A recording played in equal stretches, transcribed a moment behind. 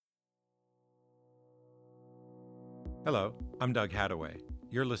Hello, I'm Doug Hadaway.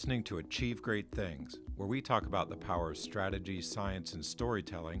 You're listening to Achieve Great Things, where we talk about the power of strategy, science, and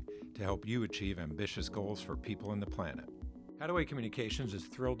storytelling to help you achieve ambitious goals for people and the planet. Hadaway Communications is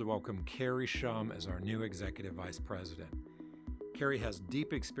thrilled to welcome Carrie Shum as our new Executive Vice President. Carrie has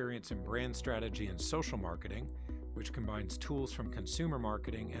deep experience in brand strategy and social marketing, which combines tools from consumer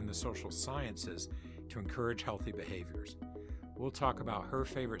marketing and the social sciences to encourage healthy behaviors. We'll talk about her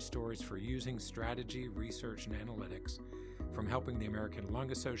favorite stories for using strategy, research, and analytics, from helping the American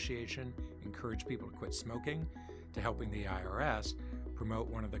Lung Association encourage people to quit smoking, to helping the IRS promote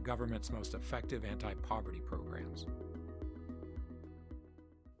one of the government's most effective anti-poverty programs.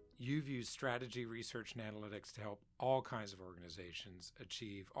 You've used strategy, research, and analytics to help all kinds of organizations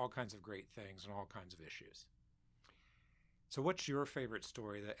achieve all kinds of great things on all kinds of issues. So what's your favorite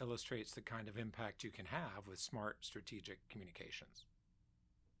story that illustrates the kind of impact you can have with smart strategic communications?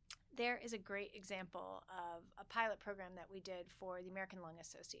 There is a great example of a pilot program that we did for the American Lung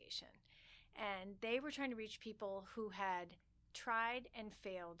Association. And they were trying to reach people who had tried and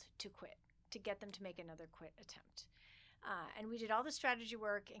failed to quit, to get them to make another quit attempt. And we did all the strategy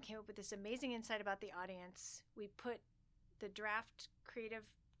work and came up with this amazing insight about the audience. We put the draft creative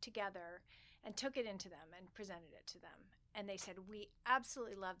together and took it into them and presented it to them. And they said, we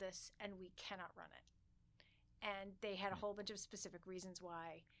absolutely love this and we cannot run it. And they had a whole bunch of specific reasons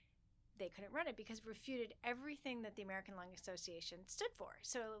why they couldn't run it, because it refuted everything that the American Lung Association stood for.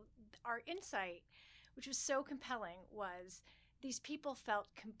 So our insight, which was so compelling, was these people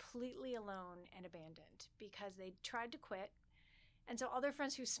felt completely alone and abandoned because they tried to quit. And so all their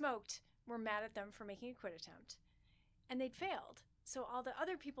friends who smoked were mad at them for making a quit attempt, and they'd failed. So all the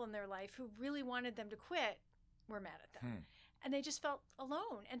other people in their life who really wanted them to quit were mad at them. And they just felt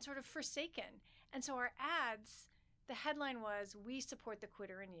alone and sort of forsaken. And so our ads, the headline was, "We support the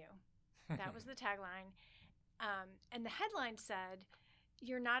quitter in you." That was the tagline. And the headline said,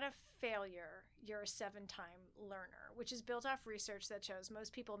 "You're not a failure, you're a 7-time learner," which is built off research that shows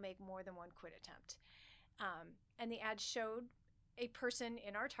most people make more than one quit attempt. And the ad showed a person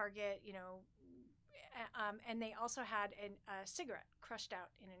in our target, and they also had a cigarette crushed out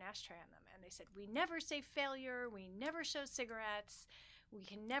in an ashtray on them. And they said, "We never say failure. We never show cigarettes. We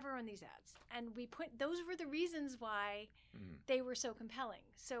can never run these ads." And those were the reasons why they were so compelling.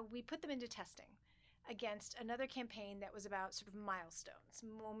 So we put them into testing against another campaign that was about sort of milestones,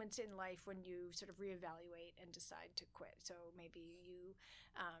 moments in life when you sort of reevaluate and decide to quit. So maybe you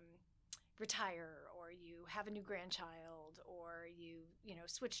retire, or you have a new grandchild, or you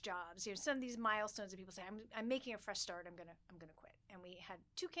switch jobs. Some of these milestones that people say, I'm making a fresh start. I'm gonna quit. And we had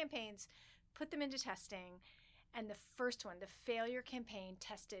 2 campaigns, put them into testing, and the first one, the failure campaign,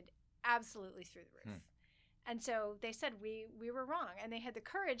 tested absolutely through the roof. And so they said we were wrong, and they had the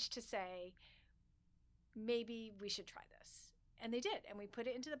courage to say, maybe we should try this. And they did. And we put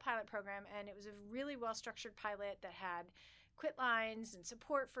it into the pilot program, and it was a really well-structured pilot that had quit lines and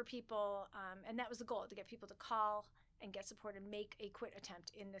support for people. And that was the goal, to get people to call and get support and make a quit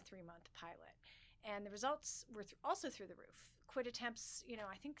attempt in the 3-month pilot. And the results were also through the roof. Quit attempts,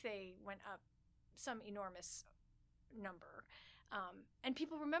 I think they went up some enormous number. And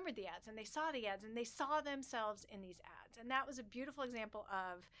people remembered the ads, and they saw the ads, and they saw themselves in these ads. And that was a beautiful example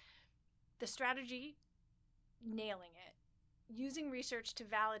of the strategy nailing it, using research to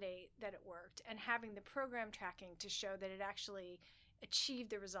validate that it worked, and having the program tracking to show that it actually achieved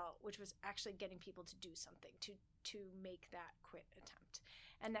the result, which was actually getting people to do something, to make that quit attempt.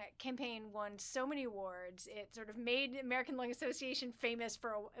 And that campaign won so many awards. It sort of made the American Lung Association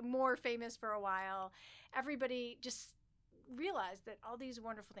more famous for a while. Everybody just realized that all these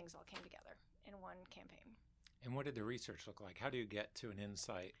wonderful things all came together in one campaign. And what did the research look like? How do you get to an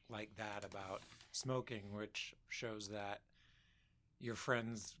insight like that about smoking, which shows that your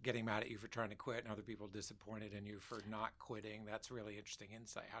friends getting mad at you for trying to quit and other people disappointed in you for not quitting? That's really interesting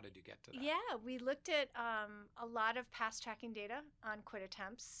insight. How did you get to that? Yeah, we looked at a lot of past tracking data on quit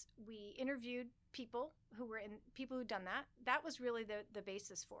attempts. We interviewed people who'd done that. That was really the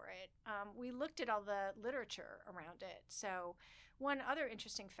basis for it. We looked at all the literature around it. So one other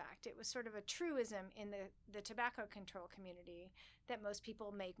interesting fact, it was sort of a truism in the tobacco control community that most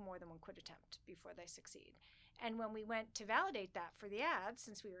people make more than one quit attempt before they succeed. And when we went to validate that for the ads,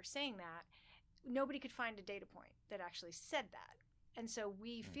 since we were saying that, nobody could find a data point that actually said that. And so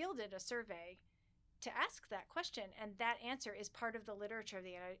we fielded a survey to ask that question, and that answer is part of the literature of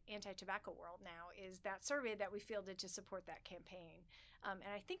the anti-tobacco world now, is that survey that we fielded to support that campaign. And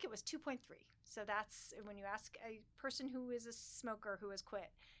I think it was 2.3. So that's when you ask a person who is a smoker who has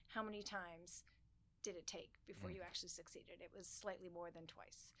quit, how many times did it take before you actually succeeded? It was slightly more than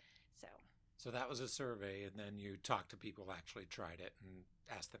twice. So So that was a survey, and then you talked to people who actually tried it and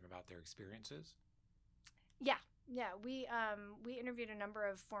asked them about their experiences? Yeah. We interviewed a number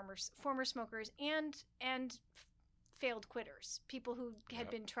of former smokers and failed quitters, people who had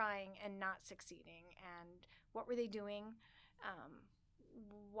Yep. been trying and not succeeding, and what were they doing? Um,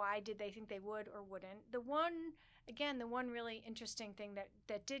 why did they think they would or wouldn't? The one really interesting thing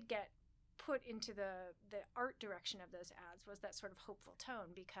that did get put into the art direction of those ads was that sort of hopeful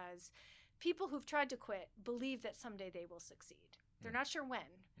tone, because people who've tried to quit believe that someday they will succeed. They're not sure when,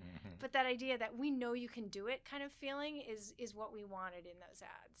 Mm-hmm. but that idea that we know you can do it kind of feeling is what we wanted in those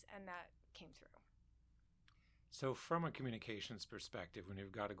ads, and that came through. So, from a communications perspective, when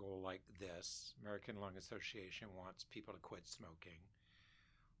you've got a goal like this, American Lung Association wants people to quit smoking.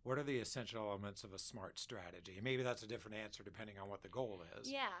 What are the essential elements of a smart strategy? And maybe that's a different answer depending on what the goal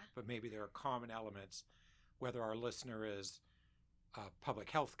is. Yeah. But maybe there are common elements, whether our listener is a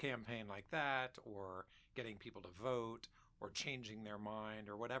public health campaign like that, or getting people to vote, or changing their mind,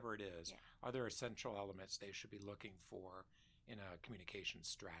 or whatever it is. Yeah. Are there essential elements they should be looking for in a communication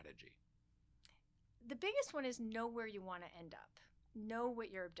strategy? The biggest one is know where you want to end up. Know what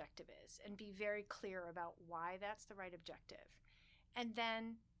your objective is and be very clear about why that's the right objective. And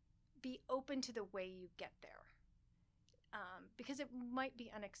then be open to the way you get there. Because it might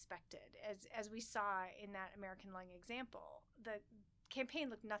be unexpected. As we saw in that American Lung example, the campaign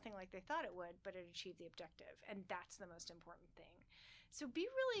looked nothing like they thought it would, but it achieved the objective. And that's the most important thing. So be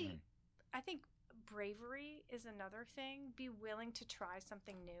really, I think bravery is another thing. Be willing to try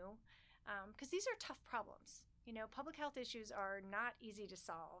something new. Because these are tough problems. Public health issues are not easy to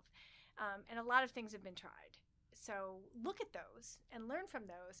solve, and a lot of things have been tried. So look at those and learn from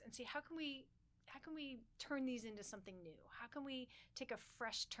those, and see how can we turn these into something new? How can we take a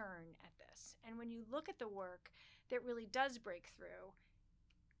fresh turn at this? And when you look at the work that really does break through,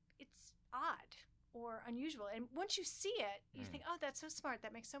 it's odd or unusual. And once you see it, you think, oh, that's so smart.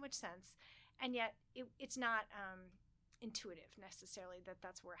 That makes so much sense. And yet it's not intuitive necessarily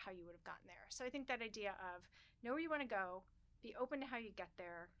that's how you would have gotten there. So I think that idea of know where you want to go, be open to how you get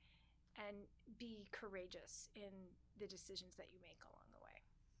there, and be courageous in the decisions that you make along the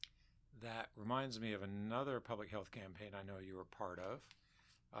way. That reminds me of another public health campaign I know you were part of,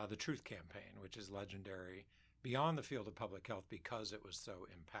 the Truth Campaign, which is legendary beyond the field of public health because it was so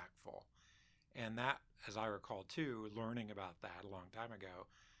impactful. And that, as I recall too, learning about that a long time ago,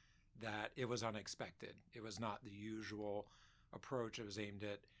 that it was unexpected. It was not the usual approach. It was aimed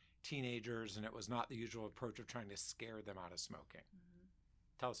at teenagers, and it was not the usual approach of trying to scare them out of smoking. Mm-hmm.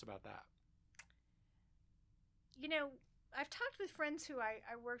 Tell us about that. I've talked with friends who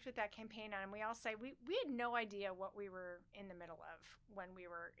I worked with that campaign on, and we all say we had no idea what we were in the middle of when we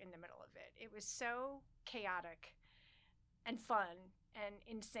were in the middle of it. It was so chaotic and fun and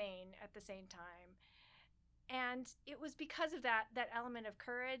insane at the same time. And it was because of that element of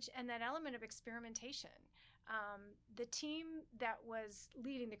courage and that element of experimentation. The team that was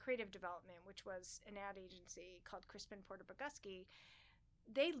leading the creative development, which was an ad agency called Crispin Porter Bogusky,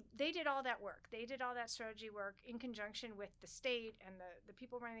 they did all that work. They did all that strategy work in conjunction with the state and the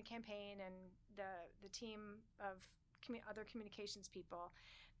people running the campaign and the team of other communications people.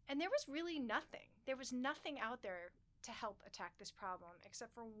 And there was really nothing. There was nothing out there to help attack this problem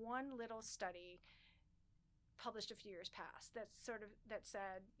except for one little study published a few years past that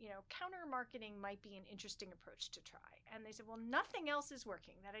said, counter marketing might be an interesting approach to try. And they said, well, nothing else is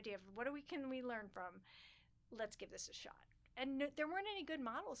working. That idea of can we learn from? Let's give this a shot. And there weren't any good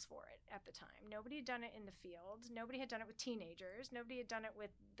models for it at the time. Nobody had done it in the field. Nobody had done it with teenagers. Nobody had done it with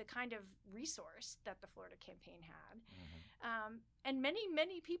the kind of resource that the Florida campaign had. Mm-hmm. And many,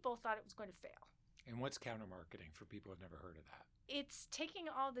 many people thought it was going to fail. And what's counter marketing for people who've never heard of that? It's taking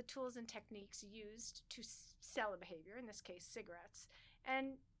all the tools and techniques used to sell a behavior, in this case cigarettes,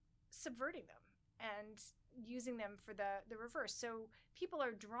 and subverting them and using them for the reverse. So people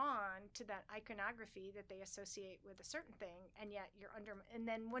are drawn to that iconography that they associate with a certain thing, and yet and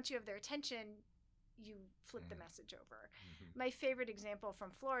then once you have their attention, you flip the message over. Mm-hmm. My favorite example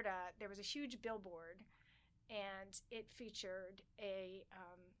from Florida, there was a huge billboard, and it featured a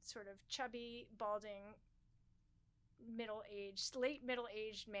sort of chubby, balding, late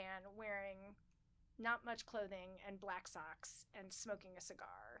middle-aged man wearing not much clothing and black socks and smoking a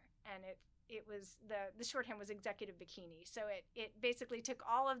cigar. And it was the shorthand was executive bikini. So it basically took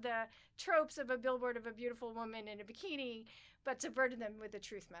all of the tropes of a billboard of a beautiful woman in a bikini, but subverted them with a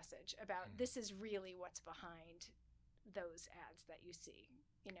truth message about this is really what's behind those ads that you see.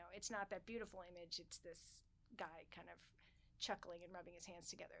 It's not that beautiful image. It's this guy kind of chuckling and rubbing his hands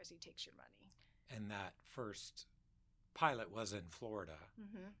together as he takes your money. And that first pilot was in Florida,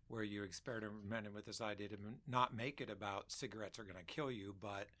 Mm-hmm. where you experimented with this idea to not make it about cigarettes are going to kill you,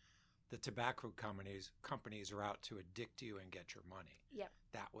 but the tobacco companies are out to addict you and get your money. Yep.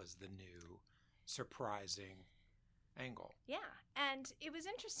 That was the new surprising angle. Yeah. And it was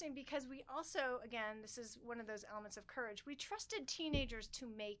interesting because we also, again, this is one of those elements of courage. We trusted teenagers to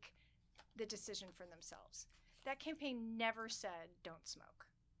make the decision for themselves. That campaign never said, don't smoke.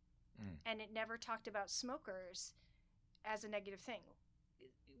 And it never talked about smokers as a negative thing.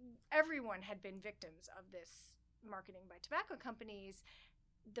 Everyone had been victims of this marketing by tobacco companies.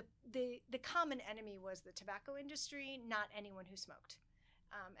 The common enemy was the tobacco industry, not anyone who smoked.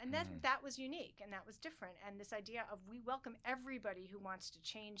 And that was unique and that was different. And this idea of we welcome everybody who wants to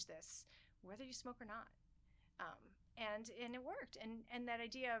change this, whether you smoke or not. And it worked. And that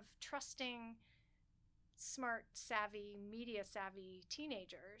idea of trusting smart, savvy, media savvy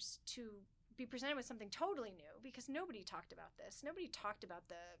teenagers to be presented with something totally new, because nobody talked about this. Nobody talked about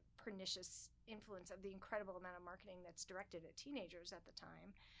the pernicious influence of the incredible amount of marketing that's directed at teenagers at the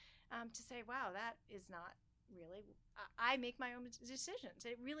time. To say, wow, that is not really, I make my own decisions.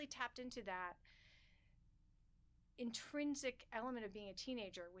 It really tapped into that intrinsic element of being a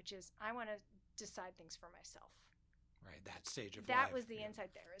teenager, which is I want to decide things for myself. Right, that stage of life. That was the insight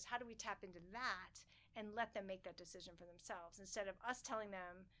there, is how do we tap into that and let them make that decision for themselves, instead of us telling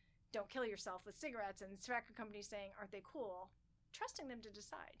them, don't kill yourself with cigarettes, and tobacco companies saying, aren't they cool? Trusting them to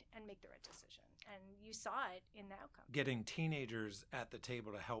decide and make the right decision. And you saw it in the outcome. Getting teenagers at the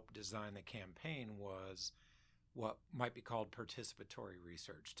table to help design the campaign was what might be called participatory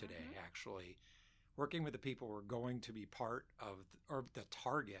research today, actually. Working with the people who are going to be part of, or the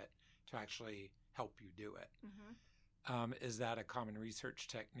target to actually help you do it. Is that a common research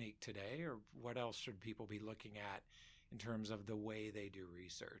technique today, or what else should people be looking at in terms of the way they do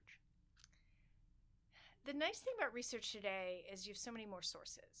research? The nice thing about research today is you have so many more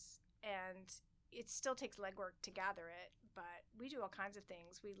sources, and it still takes legwork to gather it, but we do all kinds of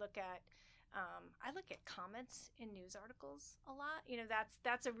things. We look at, I look at comments in news articles a lot. You know,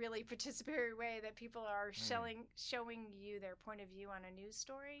 that's a really participatory way that people are showing you their point of view on a news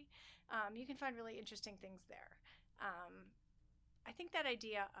story. You can find really interesting things there. I think that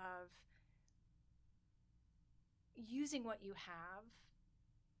idea of using what you have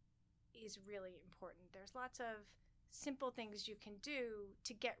is really important. There's lots of simple things you can do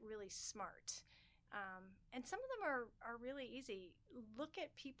to get really smart. And some of them are really easy. Look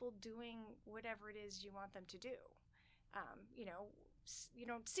at people doing whatever it is you want them to do. You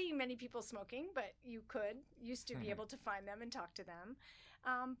don't see many people smoking, but you used to be able to find them and talk to them.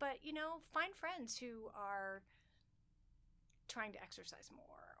 But, find friends who are trying to exercise more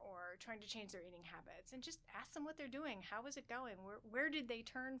or trying to change their eating habits, and just ask them what they're doing. How is it going? Where did they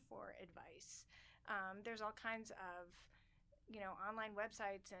turn for advice? There's all kinds of, online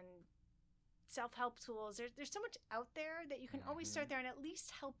websites and self-help tools. There's so much out there that you can always start there and at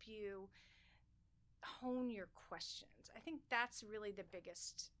least help you hone your questions. I think that's really the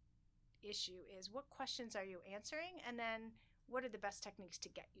biggest issue, is what questions are you answering, and then what are the best techniques to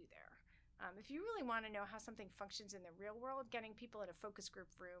get you there. If you really want to know how something functions in the real world, getting people in a focus group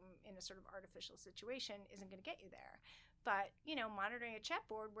room in a sort of artificial situation isn't going to get you there. But, monitoring a chat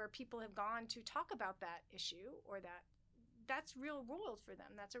board where people have gone to talk about that issue, or that's real world for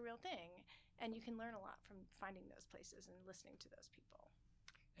them. That's a real thing. And you can learn a lot from finding those places and listening to those people.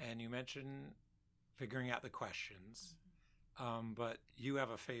 And you mentioned figuring out the questions, but you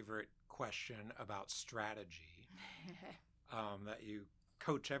have a favorite question about strategy that you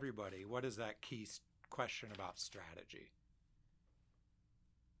coach everybody. What is that key question about strategy?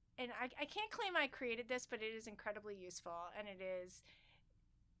 And I can't claim I created this, but it is incredibly useful. And it is,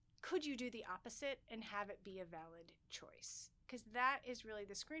 could you do the opposite and have it be a valid choice? Because that is really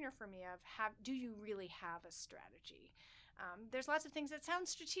the screener for me of, do you really have a strategy? There's lots of things that sound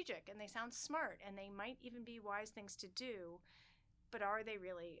strategic and they sound smart and they might even be wise things to do, but are they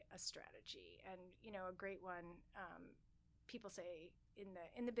really a strategy? And, a great one, people say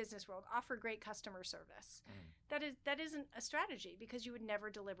in the business world, offer great customer service. That isn't a strategy, because you would never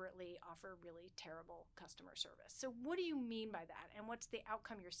deliberately offer really terrible customer service. So what do you mean by that? And what's the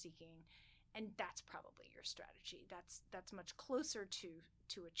outcome you're seeking? And that's probably your strategy. That's much closer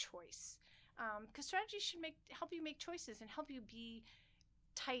to a choice. Because strategy should help you make choices and help you be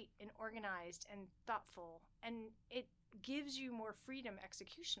tight and organized and thoughtful. And it gives you more freedom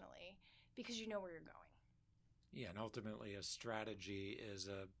executionally because you know where you're going. Yeah, and ultimately a strategy is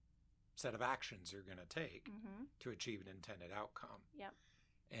a set of actions you're going to take to achieve an intended outcome. Yep.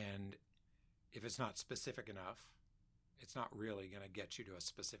 And if it's not specific enough, It's not really going to get you to a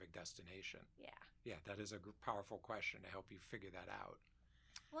specific destination. Yeah. Yeah, that is a powerful question to help you figure that out.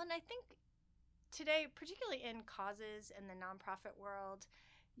 Well, and I think today, particularly in causes and the nonprofit world,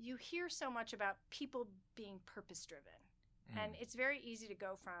 you hear so much about people being purpose driven. And it's very easy to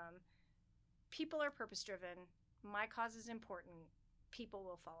go from people are purpose driven, my cause is important, people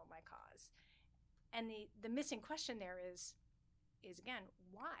will follow my cause. And the missing question there is again,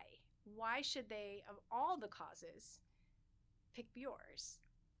 why? Why should they, of all the causes, pick yours?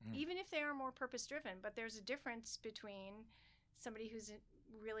 Even if they are more purpose driven, but there's a difference between somebody who's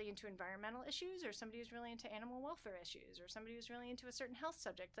really into environmental issues or somebody who's really into animal welfare issues or somebody who's really into a certain health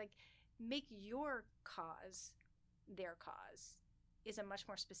subject. Like, make your cause their cause is a much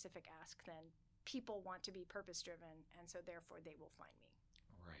more specific ask than people want to be purpose driven and so therefore they will find me.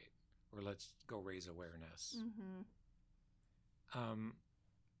 Right. Or let's go raise awareness. Mm-hmm.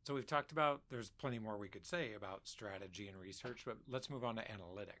 So we've talked about, there's plenty more we could say about strategy and research, but let's move on to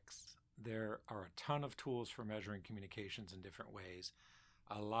analytics. There are a ton of tools for measuring communications in different ways.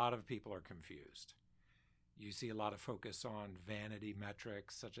 A lot of people are confused. You see a lot of focus on vanity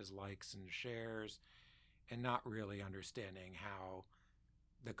metrics such as likes and shares, and not really understanding how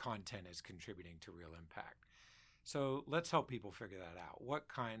the content is contributing to real impact. So let's help people figure that out. What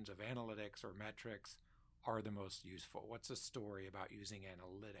kinds of analytics or metrics are the most useful? What's a story about using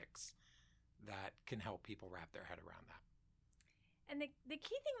analytics that can help people wrap their head around that? And the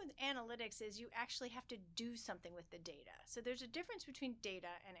key thing with analytics is you actually have to do something with the data. So there's a difference between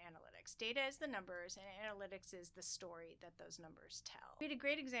data and analytics. Data is the numbers, and analytics is the story that those numbers tell. We had a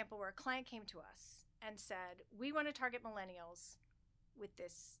great example where a client came to us and said, we want to target millennials with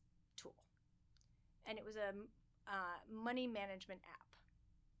this tool. And it was a money management app.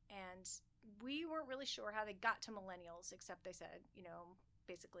 And we weren't really sure how they got to millennials, except they said,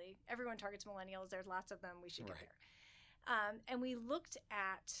 basically, everyone targets millennials. There's lots of them. We should get there. And we looked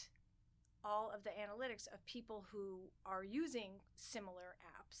at all of the analytics of people who are using similar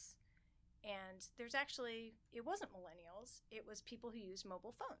apps. And there's actually, it wasn't millennials. It was people who use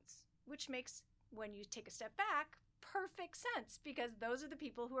mobile phones, which makes, when you take a step back, perfect sense, because those are the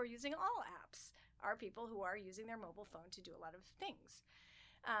people who are using all apps, are people who are using their mobile phone to do a lot of things.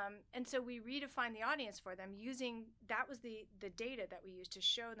 And so we redefined the audience for them using, that was the data that we used to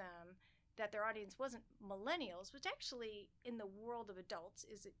show them that their audience wasn't millennials, which actually in the world of adults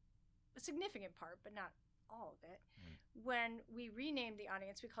is a significant part, but not all of it. When we renamed the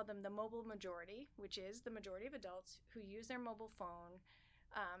audience, we called them the mobile majority, which is the majority of adults who use their mobile phone.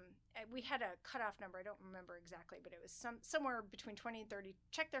 We had a cutoff number, I don't remember exactly, but it was somewhere between 20 and 30,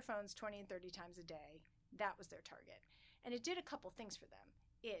 check their phones 20 and 30 times a day. That was their target. And it did a couple things for them.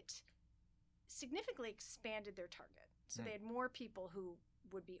 It significantly expanded their target. So they had more people who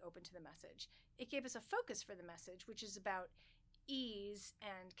would be open to the message. It gave us a focus for the message, which is about ease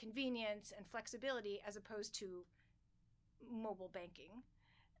and convenience and flexibility as opposed to mobile banking.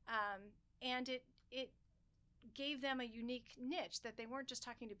 And it gave them a unique niche that they weren't just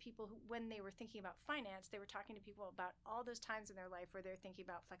talking to people who, when they were thinking about finance, they were talking to people about all those times in their life where they're thinking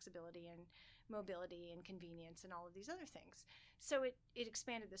about flexibility and mobility and convenience and all of these other things. So it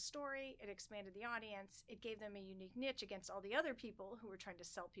expanded the story, it expanded the audience, it gave them a unique niche against all the other people who were trying to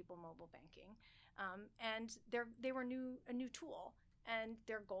sell people mobile banking. And they were a new tool, and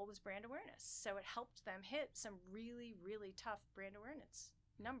their goal was brand awareness. So it helped them hit some really, really tough brand awareness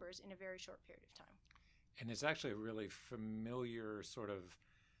numbers in a very short period of time. And it's actually a really familiar sort of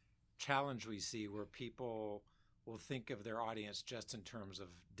challenge we see where people will think of their audience just in terms of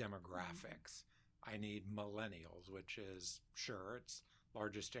demographics. I need millennials, which is, sure, it's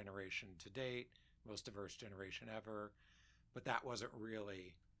largest generation to date, most diverse generation ever, but that wasn't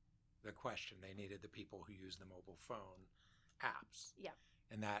really the question. They needed the people who use the mobile phone apps. Yeah.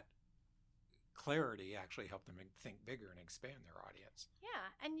 And that clarity actually helped them think bigger and expand their audience.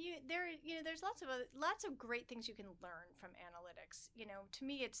 Yeah, and there's lots of great things you can learn from analytics. To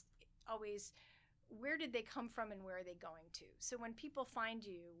me, it's always, where did they come from and where are they going to? So when people find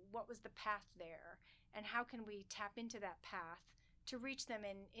you, what was the path there, and how can we tap into that path to reach them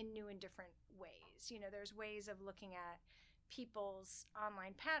in new and different ways? There's ways of looking at people's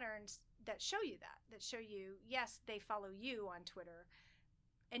online patterns that show you that show you, yes, they follow you on Twitter,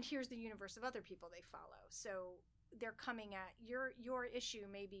 and here's the universe of other people they follow. So they're coming at your issue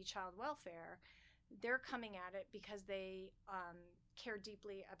may be child welfare. They're coming at it because they care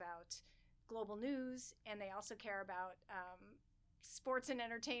deeply about global news, and they also care about sports and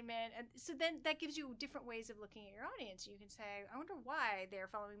entertainment. And so then that gives you different ways of looking at your audience. You can say, I wonder why they're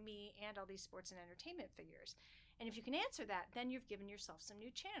following me and all these sports and entertainment figures. And if you can answer that, then you've given yourself some new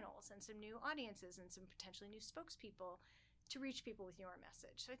channels and some new audiences and some potentially new spokespeople to reach people with your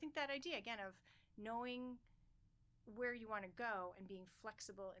message. So I think that idea, again, of knowing where you want to go and being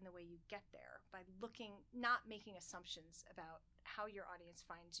flexible in the way you get there by not making assumptions about how your audience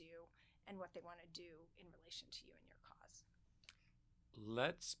finds you and what they want to do in relation to you and your cause.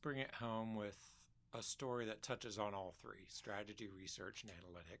 Let's bring it home with a story that touches on all three: strategy, research, and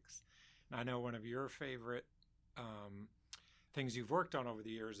analytics. And I know one of your favorite things you've worked on over the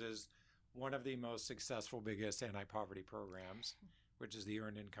years is one of the most successful, biggest anti-poverty programs, which is the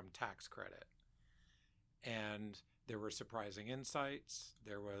Earned Income Tax Credit. And there were surprising insights.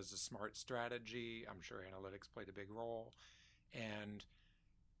 There was a smart strategy. I'm sure analytics played a big role and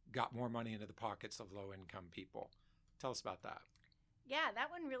got more money into the pockets of low-income people. Tell us about that. Yeah, that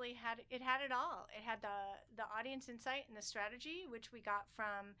one really had it all. It had the audience insight and the strategy, which we got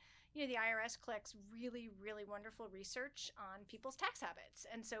from, the IRS collects really, really wonderful research on people's tax habits.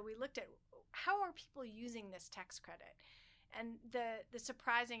 And so we looked at how are people using this tax credit. And the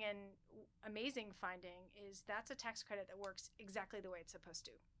surprising and amazing finding is that's a tax credit that works exactly the way it's supposed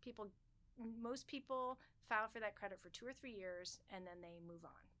to. Most people file for that credit for 2 or 3 years and then they move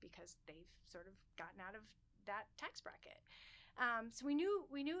on because they've sort of gotten out of that tax bracket. So we knew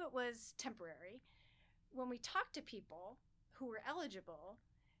it was temporary. When we talked to people who were eligible,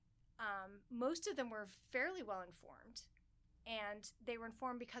 most of them were fairly well informed, and they were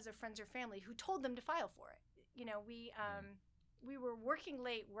informed because of friends or family who told them to file for it. We were working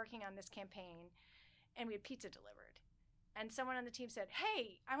late working on this campaign, and we had pizza delivered. And someone on the team said,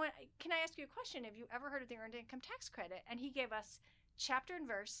 "Hey, can I ask you a question? Have you ever heard of the Earned Income Tax Credit?" And he gave us chapter and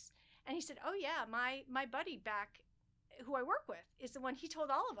verse, and he said, "Oh yeah, my buddy back, who I work with, is the one he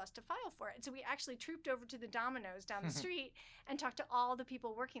told all of us to file for it." And so we actually trooped over to the Domino's down the street and talked to all the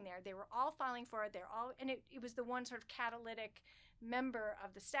people working there. They were all filing for it. It was the one sort of catalytic member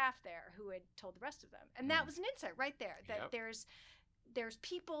of the staff there who had told the rest of them. And that was an insight right there, that there's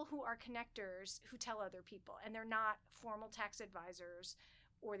people who are connectors who tell other people, and they're not formal tax advisors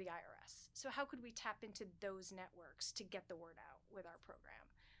or the IRS. So how could we tap into those networks to get the word out with our program?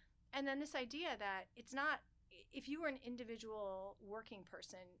 And then this idea that it's not, if you are an individual working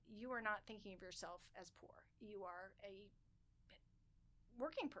person, you are not thinking of yourself as poor. You are a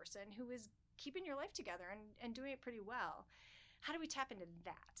working person who is keeping your life together and doing it pretty well. How do we tap into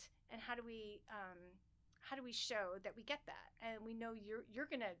that? And how do we show that we get that? And we know you're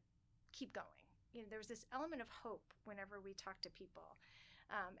going to keep going. There's this element of hope whenever we talk to people.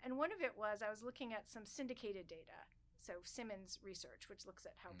 And one of it was, I was looking at some syndicated data. So Simmons research, which looks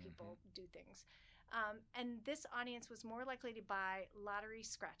at how people do things. And this audience was more likely to buy lottery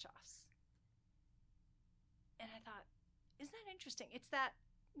scratch-offs. And I thought, isn't that interesting? It's that,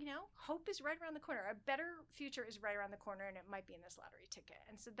 hope is right around the corner. A better future is right around the corner, and it might be in this lottery ticket.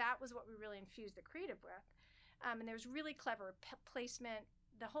 And so that was what we really infused the creative with. And there was really clever placement.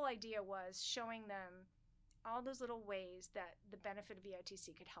 The whole idea was showing them all those little ways that the benefit of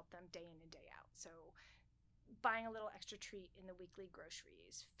EITC could help them day in and day out. So buying a little extra treat in the weekly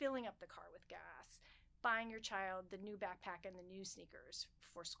groceries, filling up the car with gas, buying your child the new backpack and the new sneakers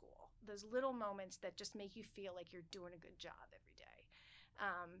for school. Those little moments that just make you feel like you're doing a good job every day.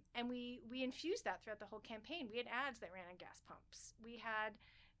 And we infused that throughout the whole campaign. We had ads that ran on gas pumps. We had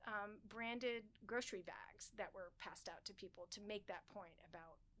branded grocery bags that were passed out to people to make that point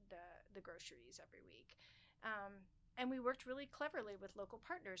about the groceries every week. And we worked really cleverly with local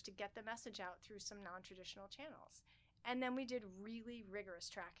partners to get the message out through some non-traditional channels. And then we did really rigorous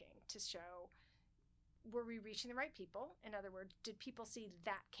tracking to show, were we reaching the right people? In other words, did people see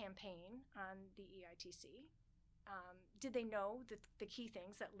that campaign on the EITC? Did they know the key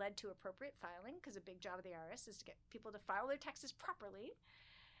things that led to appropriate filing? Because a big job of the IRS is to get people to file their taxes properly.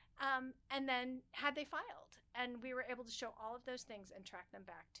 And then had they filed? And we were able to show all of those things and track them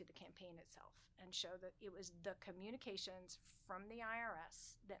back to the campaign itself and show that it was the communications from the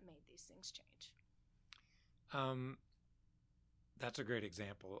IRS that made these things change. That's a great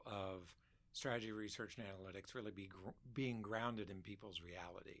example of strategy, research, and analytics really being grounded in people's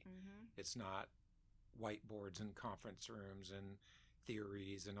reality. It's not whiteboards and conference rooms and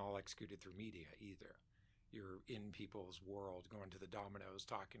theories and all executed through media either. You're in people's world, going to the Domino's,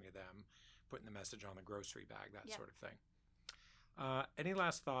 talking to them, putting the message on the grocery bag, that sort of thing. Any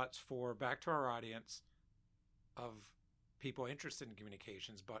last thoughts for, back to our audience, of people interested in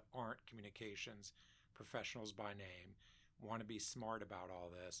communications but aren't communications professionals by name, want to be smart about all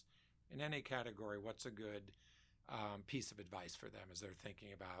this? In any category, what's a good piece of advice for them as they're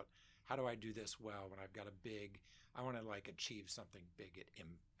thinking about how do I do this well when I've got I want to like achieve something big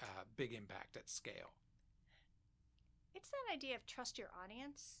big impact at scale? It's that idea of trust your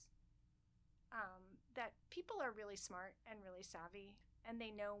audience. That people are really smart and really savvy, and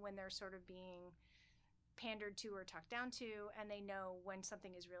they know when they're sort of being pandered to or talked down to, and they know when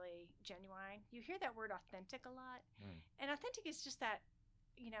something is really genuine. You hear that word authentic a lot, and authentic is just that,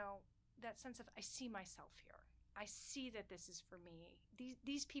 that sense of I see myself here. I see that this is for me.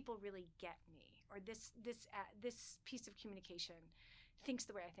 These people really get me, or this piece of communication thinks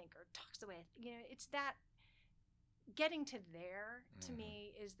the way I think or talks the way it's that getting to there to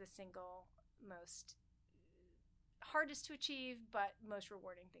me is the single most hardest to achieve but most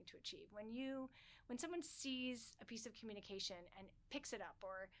rewarding thing to achieve. When someone sees a piece of communication and picks it up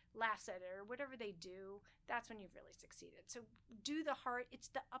or laughs at it or whatever they do, that's when you've really succeeded. So do the hard, it's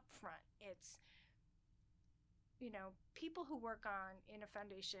the upfront. It's people who work in a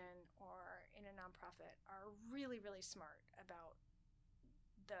foundation or in a nonprofit are really, really smart about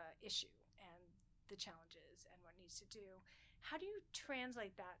the issue and the challenges and what needs to do. How do you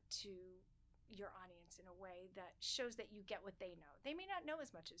translate that to your audience in a way that shows that you get what they know? They may not know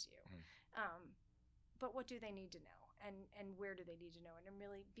as much as you, but what do they need to know, and where do they need to know? And I'm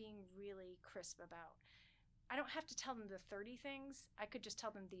really being really crisp about, I don't have to tell them the 30 things. I could just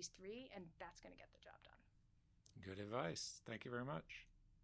tell them these 3, and that's going to get the job done. Good advice. Thank you very much.